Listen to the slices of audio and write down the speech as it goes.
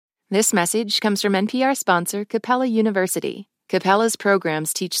This message comes from NPR sponsor Capella University. Capella's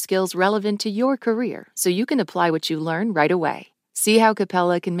programs teach skills relevant to your career, so you can apply what you learn right away. See how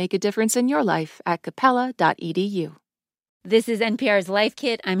Capella can make a difference in your life at capella.edu. This is NPR's Life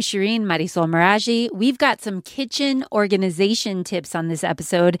Kit. I'm Shireen Marisol Meraji. We've got some kitchen organization tips on this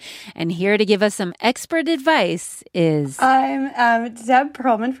episode, and here to give us some expert advice is... I'm Deb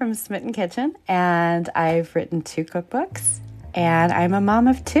Perelman from Smitten Kitchen, and I've written 2 cookbooks, and I'm a mom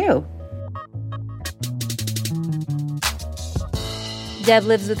of 2. Deb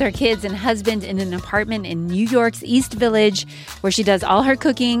lives with her kids and husband in an apartment in New York's East Village, where she does all her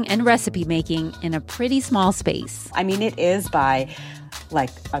cooking and recipe making in a pretty small space. I mean, it is by,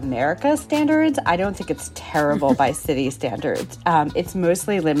 America standards. I don't think it's terrible by city standards. It's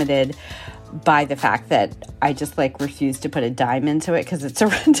mostly limited by the fact that I just, refuse to put a dime into it because it's a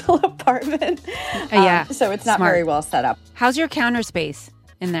rental apartment. So it's not very well set up. How's your counter space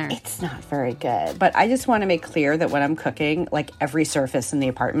in there? It's not very good. But I just want to make clear that when I'm cooking, every surface in the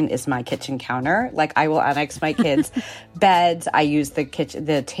apartment is my kitchen counter. I will annex my kids' beds. I use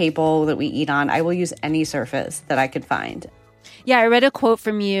the table that we eat on. I will use any surface that I could find. Yeah, I read a quote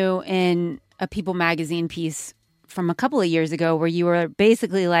from you in a People magazine piece from a couple of years ago where you were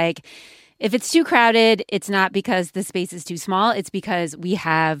basically like, if it's too crowded, it's not because the space is too small. It's because we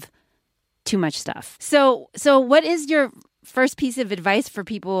have too much stuff. So what is your first piece of advice for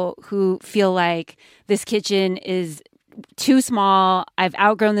people who feel like this kitchen is too small? I've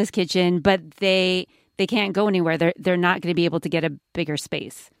outgrown this kitchen, but they can't go anywhere. They're not going to be able to get a bigger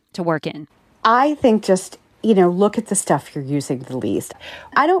space to work in. I think just, look at the stuff you're using the least.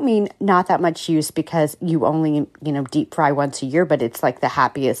 I don't mean not that much use because you only, deep fry once a year, but it's the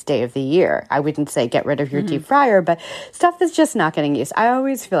happiest day of the year. I wouldn't say get rid of your deep fryer, but stuff that's just not getting used. I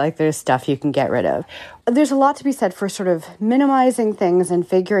always feel like there's stuff you can get rid of. There's a lot to be said for sort of minimizing things and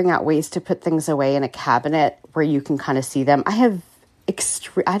figuring out ways to put things away in a cabinet where you can kind of see them. I have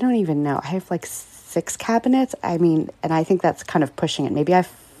I don't even know. I have 6 cabinets. I mean, and I think that's kind of pushing it. Maybe I have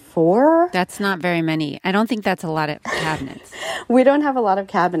 4. That's not very many. I don't think that's a lot of cabinets. We don't have a lot of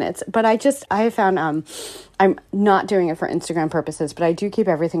cabinets, but I have found, I'm not doing it for Instagram purposes, but I do keep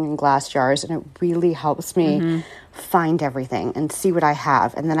everything in glass jars, and it really helps me find everything and see what I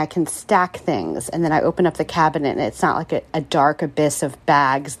have. And then I can stack things, and then I open up the cabinet, and it's not like a dark abyss of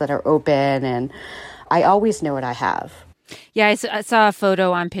bags that are open, and I always know what I have. Yeah, I saw a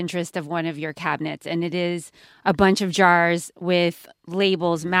photo on Pinterest of one of your cabinets, and it is a bunch of jars with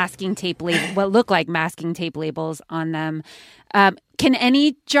labels, masking tape, what look like masking tape labels on them. Can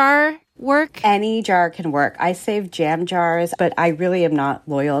any jar work? Any jar can work. I save jam jars, but I really am not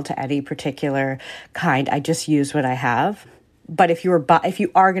loyal to any particular kind. I just use what I have. But if you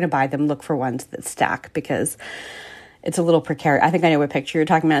are going to buy them, look for ones that stack because it's a little precarious. I think I know what picture you're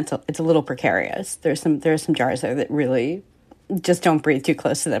talking about. It's a little precarious. There's some jars there that really just don't breathe too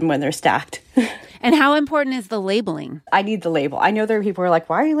close to them when they're stacked. And how important is the labeling? I need the label. I know there are people who are like,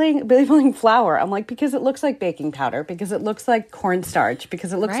 why are you labeling flour? I'm like, because it looks like baking powder, because it looks like cornstarch,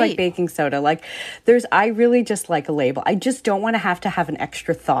 because it looks like baking soda. I really just like a label. I just don't want to have an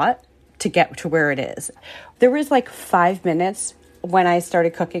extra thought to get to where it is. There was 5 minutes when I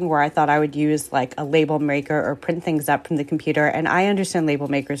started cooking where I thought I would use a label maker or print things up from the computer. And I understand label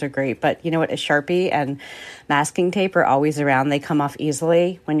makers are great, but you know what? A Sharpie and masking tape are always around. They come off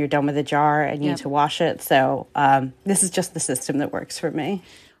easily when you're done with a jar and you need to wash it. So this is just the system that works for me.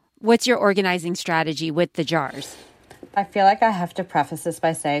 What's your organizing strategy with the jars? I feel like I have to preface this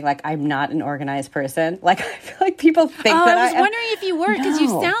by saying, I'm not an organized person. I feel like people think that I was wondering if you were, because you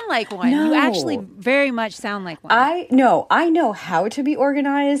sound like one. No. You actually very much sound like one. I know how to be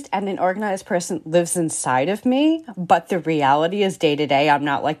organized, and an organized person lives inside of me. But the reality is day to day, I'm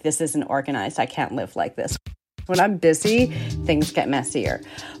not this isn't organized. I can't live like this. When I'm busy, things get messier.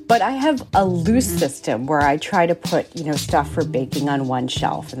 But I have a loose system where I try to put, stuff for baking on one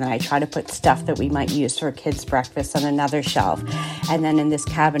shelf. And then I try to put stuff that we might use for kids' breakfast on another shelf. And then in this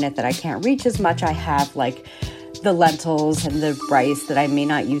cabinet that I can't reach as much, I have the lentils and the rice that I may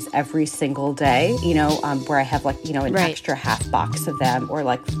not use every single day, where I have an extra half box of them or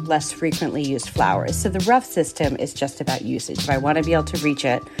less frequently used flours. So the rough system is just about usage. If I want to be able to reach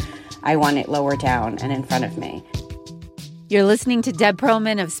it, I want it lower down and in front of me. You're listening to Deb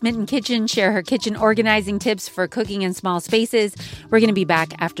Perelman of Smitten Kitchen share her kitchen organizing tips for cooking in small spaces. We're going to be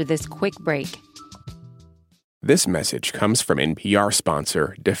back after this quick break. This message comes from NPR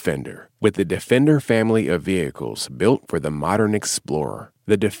sponsor Defender. With the Defender family of vehicles built for the modern explorer,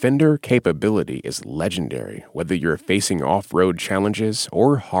 the Defender capability is legendary whether you're facing off-road challenges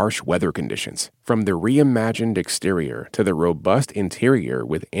or harsh weather conditions. From the reimagined exterior to the robust interior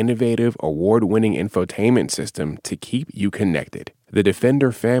with innovative award-winning infotainment system to keep you connected. The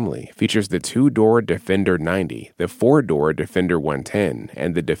Defender family features the 2-door Defender 90, the 4-door Defender 110,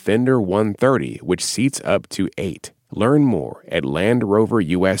 and the Defender 130, which seats up to 8. Learn more at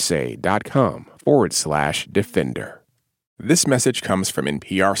LandRoverUSA.com/Defender. This message comes from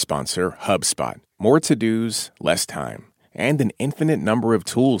NPR sponsor HubSpot. More to-dos, less time, and an infinite number of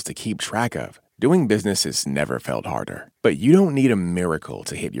tools to keep track of. Doing business has never felt harder. But you don't need a miracle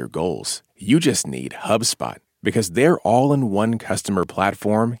to hit your goals. You just need HubSpot, because their all-in-one customer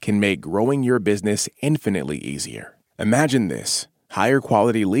platform can make growing your business infinitely easier. Imagine this: higher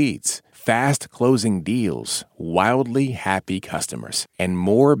quality leads, fast closing deals, wildly happy customers, and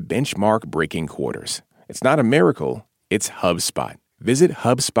more benchmark-breaking quarters. It's not a miracle, it's HubSpot. Visit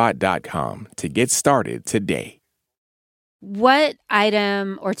HubSpot.com to get started today. What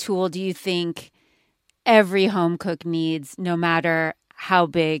item or tool do you think every home cook needs, no matter how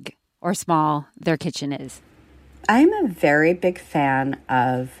big or small their kitchen is? I'm a very big fan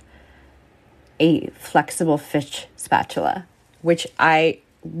of a flexible fish spatula, which I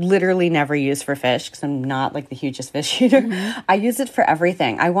literally never use for fish because I'm not like the hugest fish eater. I use it for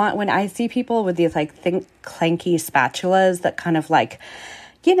everything. When I see people with these like think clanky spatulas that kind of like,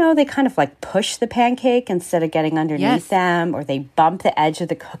 they kind of like push the pancake instead of getting underneath them, or they bump the edge of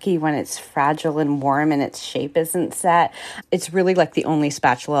the cookie when it's fragile and warm and its shape isn't set. It's really like the only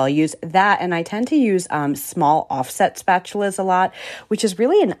spatula I'll use. That, and I tend to use small offset spatulas a lot, which is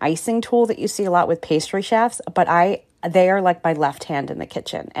really an icing tool that you see a lot with pastry chefs, but they are like my left hand in the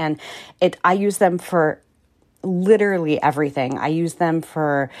kitchen. And I use them for literally everything. I use them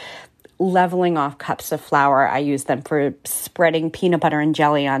for leveling off cups of flour. I use them for spreading peanut butter and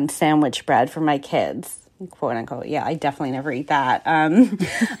jelly on sandwich bread for my kids, quote unquote. Yeah, I definitely never eat that.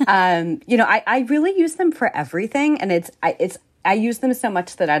 I really use them for everything. And I use them so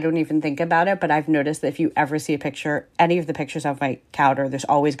much that I don't even think about it. But I've noticed that if you ever see any of the pictures of my counter, there's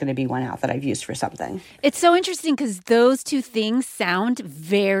always going to be one out that I've used for something. It's so interesting because those two things sound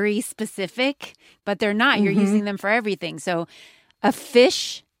very specific, but they're not. You're using them for everything. So a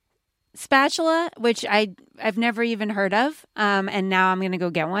fish spatula, which I've never even heard of, and now I'm going to go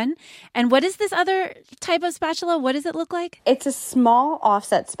get one. And what is this other type of spatula? What does it look like? It's a small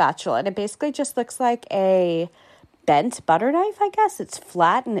offset spatula, and it basically just looks like a bent butter knife, I guess. It's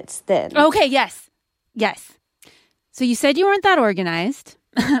flat and it's thin. Okay, yes. So you said you weren't that organized,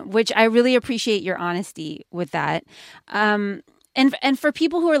 which I really appreciate your honesty with that. And for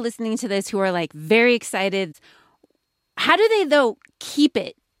people who are listening to this who are like very excited, how do they though keep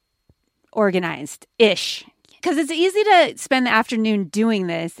it organized-ish? Because it's easy to spend the afternoon doing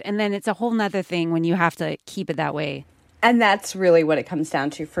this, and then it's a whole nother thing when you have to keep it that way. And that's really what it comes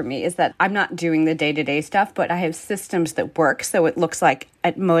down to for me, is that I'm not doing the day-to-day stuff, but I have systems that work. So it looks like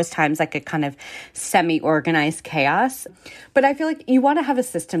at most times like a kind of semi-organized chaos. But I feel like you want to have a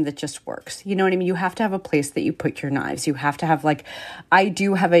system that just works. You know what I mean? You have to have a place that you put your knives. You have to have I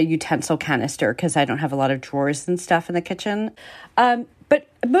do have a utensil canister because I don't have a lot of drawers and stuff in the kitchen. But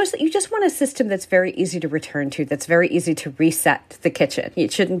mostly, you just want a system that's very easy to return to, that's very easy to reset the kitchen.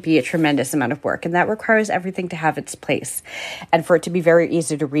 It shouldn't be a tremendous amount of work, and that requires everything to have its place and for it to be very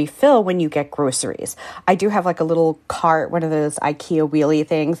easy to refill when you get groceries. I do have like a little cart, one of those IKEA wheelie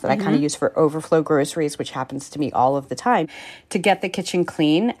things that I kind of use for overflow groceries, which happens to me all of the time. To get the kitchen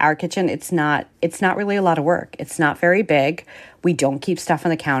clean, our kitchen, it's not really a lot of work. It's not very big. We don't keep stuff on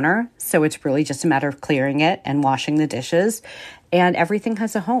the counter, so it's really just a matter of clearing it and washing the dishes. And everything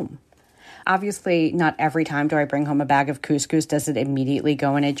has a home. Obviously, not every time do I bring home a bag of couscous does it immediately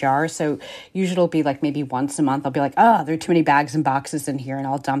go in a jar. So usually it'll be like maybe once a month. I'll be like, there are too many bags and boxes in here, and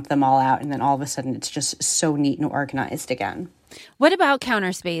I'll dump them all out. And then all of a sudden it's just so neat and organized again. What about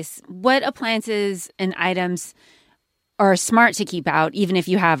counter space? What appliances and items are smart to keep out, even if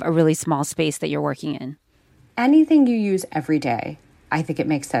you have a really small space that you're working in? Anything you use every day, I think it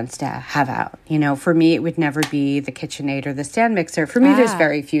makes sense to have out. For me, it would never be the KitchenAid or the stand mixer. For me, there's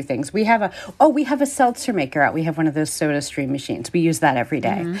very few things. We have a seltzer maker out. We have one of those Soda Stream machines. We use that every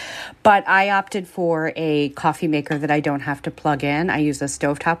day. But I opted for a coffee maker that I don't have to plug in. I use a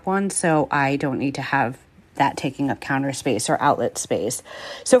stovetop one, so I don't need to have that taking up counter space or outlet space.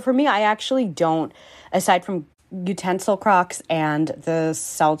 So for me, I actually don't, aside from utensil crocks and the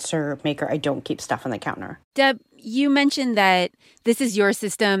seltzer maker, I don't keep stuff on the counter. Deb, you mentioned that this is your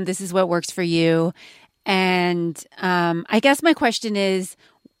system. This is what works for you. And I guess my question is,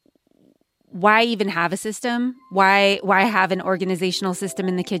 why even have a system? Why have an organizational system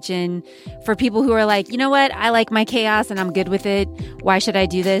in the kitchen? For people who are like, you know what, I like my chaos and I'm good with it. Why should I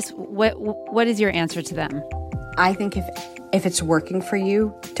do this? What is your answer to them? I think if it's working for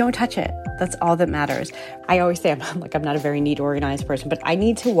you, don't touch it. That's all that matters. I always say I'm not a very neat, organized person, but I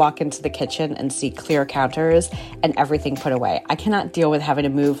need to walk into the kitchen and see clear counters and everything put away. I cannot deal with having to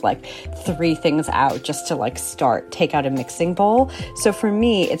move like 3 things out just to take out a mixing bowl. So for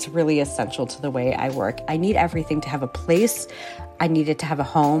me, it's really essential to the way I work. I need everything to have a place. I need it to have a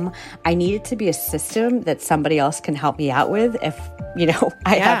home. I need it to be a system that somebody else can help me out with if,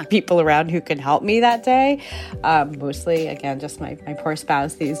 I have people around who can help me that day. Mostly, again, just my poor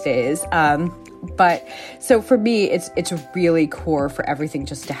spouse these days. But so for me, it's really core for everything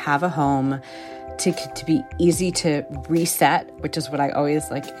just to have a home, to be easy to reset, which is what I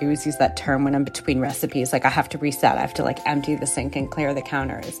always like. I always use that term when I'm between recipes. Like I have to reset. I have to empty the sink and clear the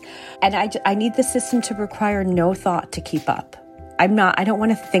counters. And I need the system to require no thought to keep up. I don't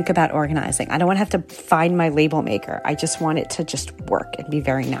want to think about organizing. I don't want to have to find my label maker. I just want it to just work and be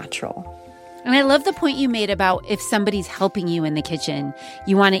very natural. And I love the point you made about if somebody's helping you in the kitchen,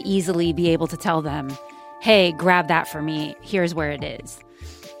 you want to easily be able to tell them, hey, grab that for me. Here's where it is.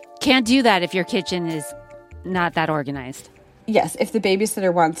 Can't do that if your kitchen is not that organized. Yes, if the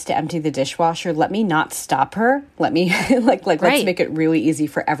babysitter wants to empty the dishwasher, let me not stop her. Let me let's make it really easy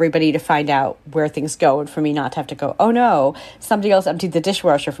for everybody to find out where things go and for me not to have to go, oh no, somebody else emptied the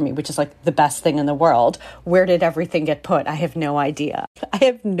dishwasher for me, which is the best thing in the world. Where did everything get put? I have no idea. I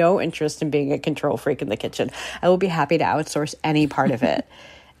have no interest in being a control freak in the kitchen. I will be happy to outsource any part of it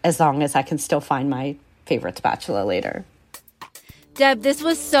as long as I can still find my favorite spatula later. Deb, this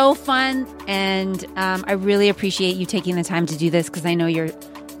was so fun, and I really appreciate you taking the time to do this because I know you're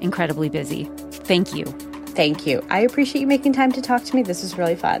incredibly busy. Thank you. Thank you. I appreciate you making time to talk to me. This was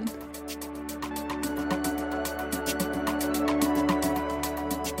really fun.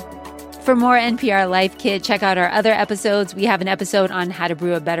 For more NPR Life Kit, check out our other episodes. We have an episode on how to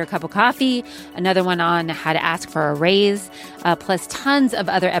brew a better cup of coffee, another one on how to ask for a raise, plus tons of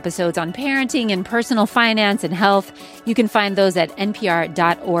other episodes on parenting and personal finance and health. You can find those at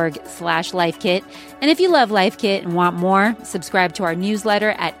npr.org/lifekit. And if you love Life Kit and want more, subscribe to our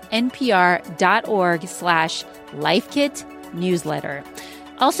newsletter at npr.org/lifekit newsletter.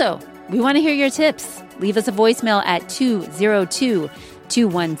 Also, we want to hear your tips. Leave us a voicemail at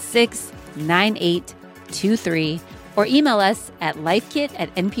 202-216-9823 or email us at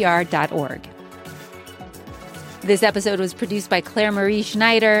lifekit@npr.org. This episode was produced by Claire Marie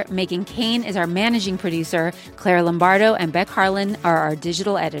Schneider. Megan Kane is our managing producer. Claire Lombardo and Beck Harlan are our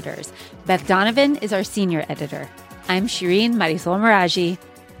digital editors. Beth Donovan is our senior editor. I'm Shireen Marisol Meraji.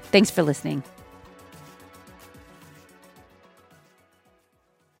 Thanks for listening.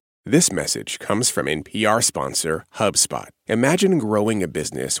 This message comes from NPR sponsor HubSpot. Imagine growing a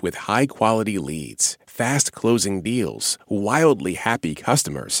business with high-quality leads, fast-closing deals, wildly happy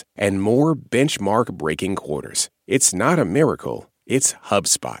customers, and more benchmark-breaking quarters. It's not a miracle, it's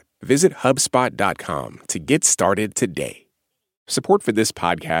HubSpot. Visit HubSpot.com to get started today. Support for this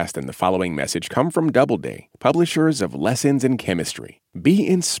podcast and the following message come from Doubleday, publishers of Lessons in Chemistry. Be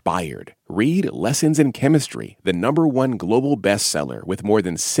inspired. Read Lessons in Chemistry, the #1 global bestseller with more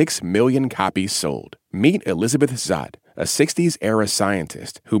than 6 million copies sold. Meet Elizabeth Zott, a 60s-era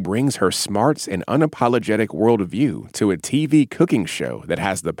scientist who brings her smarts and unapologetic worldview to a TV cooking show that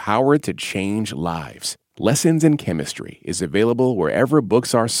has the power to change lives. Lessons in Chemistry is available wherever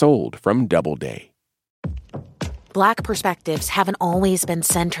books are sold from Doubleday. Black perspectives haven't always been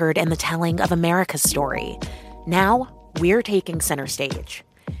centered in the telling of America's story. Now, we're taking center stage.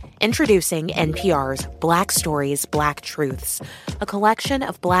 Introducing NPR's Black Stories, Black Truths, a collection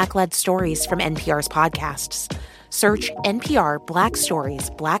of Black-led stories from NPR's podcasts. Search NPR Black Stories,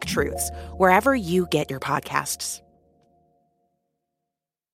 Black Truths wherever you get your podcasts.